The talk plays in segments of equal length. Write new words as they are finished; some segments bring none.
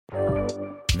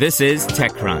This is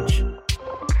TechCrunch.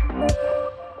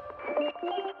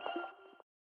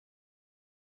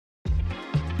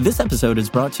 This episode is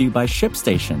brought to you by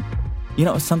ShipStation. You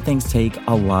know, some things take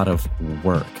a lot of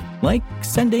work, like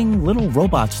sending little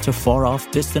robots to far-off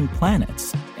distant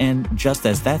planets. And just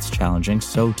as that's challenging,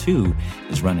 so too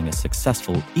is running a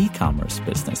successful e-commerce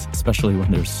business, especially when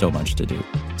there's so much to do.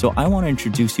 So I want to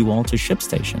introduce you all to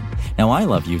ShipStation. Now, I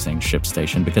love using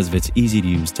ShipStation because of its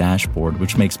easy-to-use dashboard,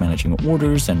 which makes managing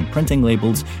orders and printing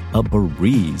labels a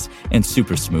breeze and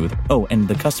super smooth. Oh, and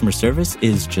the customer service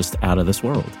is just out of this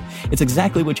world. It's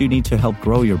exactly what you need to help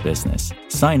grow your business.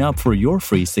 Sign up for your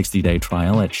free 60-day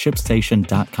trial at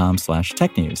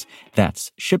shipstation.com/technews.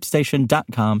 That's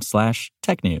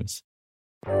shipstation.com/technews.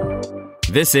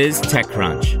 This is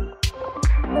TechCrunch.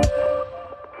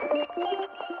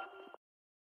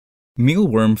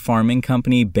 Mealworm farming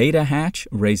company Beta Hatch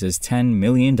raises $10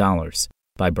 million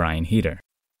by Brian Heater.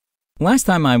 Last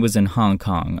time I was in Hong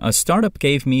Kong, a startup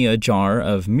gave me a jar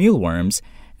of mealworms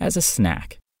as a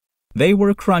snack. They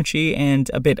were crunchy and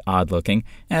a bit odd-looking,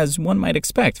 as one might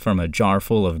expect from a jar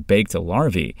full of baked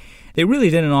larvae. They really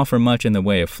didn't offer much in the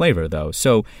way of flavor, though,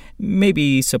 so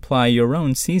maybe supply your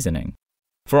own seasoning.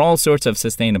 For all sorts of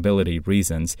sustainability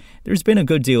reasons, there's been a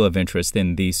good deal of interest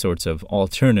in these sorts of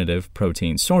alternative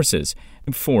protein sources,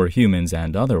 for humans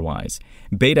and otherwise.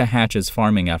 Beta Hatch's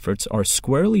farming efforts are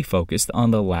squarely focused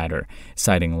on the latter,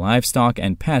 citing livestock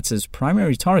and pets as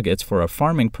primary targets for a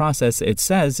farming process it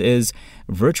says is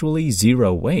virtually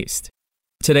zero waste.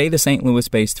 Today, the St.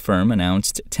 Louis-based firm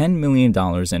announced $10 million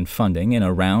in funding in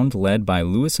a round led by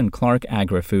Lewis & Clark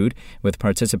Agri-Food, with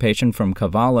participation from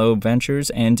Cavallo Ventures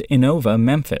and Innova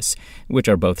Memphis, which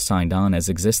are both signed on as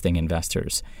existing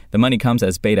investors. The money comes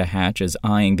as Beta Hatch is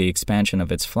eyeing the expansion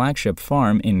of its flagship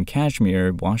farm in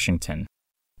Kashmir, Washington.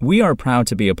 We are proud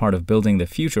to be a part of building the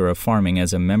future of farming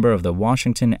as a member of the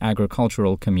Washington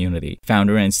agricultural community,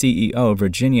 founder and CEO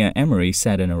Virginia Emery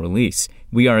said in a release.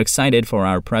 We are excited for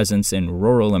our presence in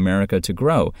rural America to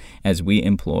grow as we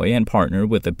employ and partner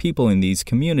with the people in these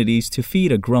communities to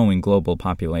feed a growing global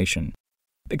population.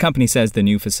 The company says the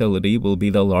new facility will be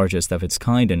the largest of its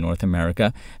kind in North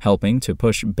America, helping to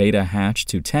push Beta Hatch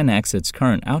to 10x its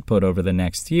current output over the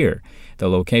next year. The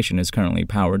location is currently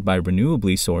powered by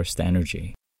renewably sourced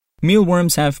energy.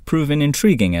 Mealworms have proven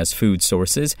intriguing as food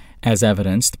sources, as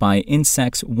evidenced by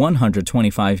Insect's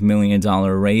 $125 million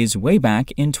raise way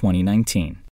back in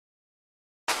 2019.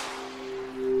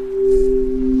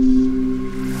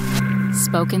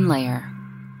 Spoken Layer.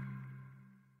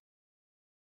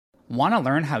 Want to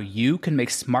learn how you can make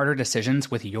smarter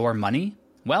decisions with your money?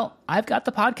 Well, I've got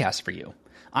the podcast for you.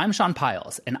 I'm Sean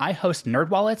Piles, and I host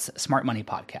NerdWallet's Smart Money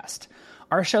Podcast.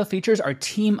 Our show features our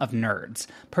team of nerds,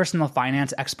 personal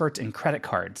finance experts in credit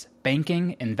cards,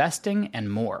 banking, investing,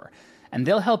 and more. And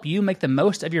they'll help you make the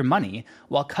most of your money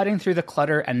while cutting through the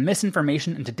clutter and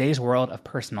misinformation in today's world of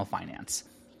personal finance.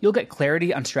 You'll get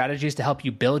clarity on strategies to help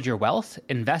you build your wealth,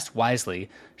 invest wisely,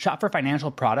 shop for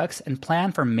financial products, and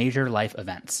plan for major life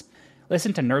events.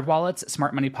 Listen to NerdWallet's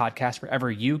Smart Money Podcast wherever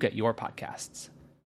you get your podcasts.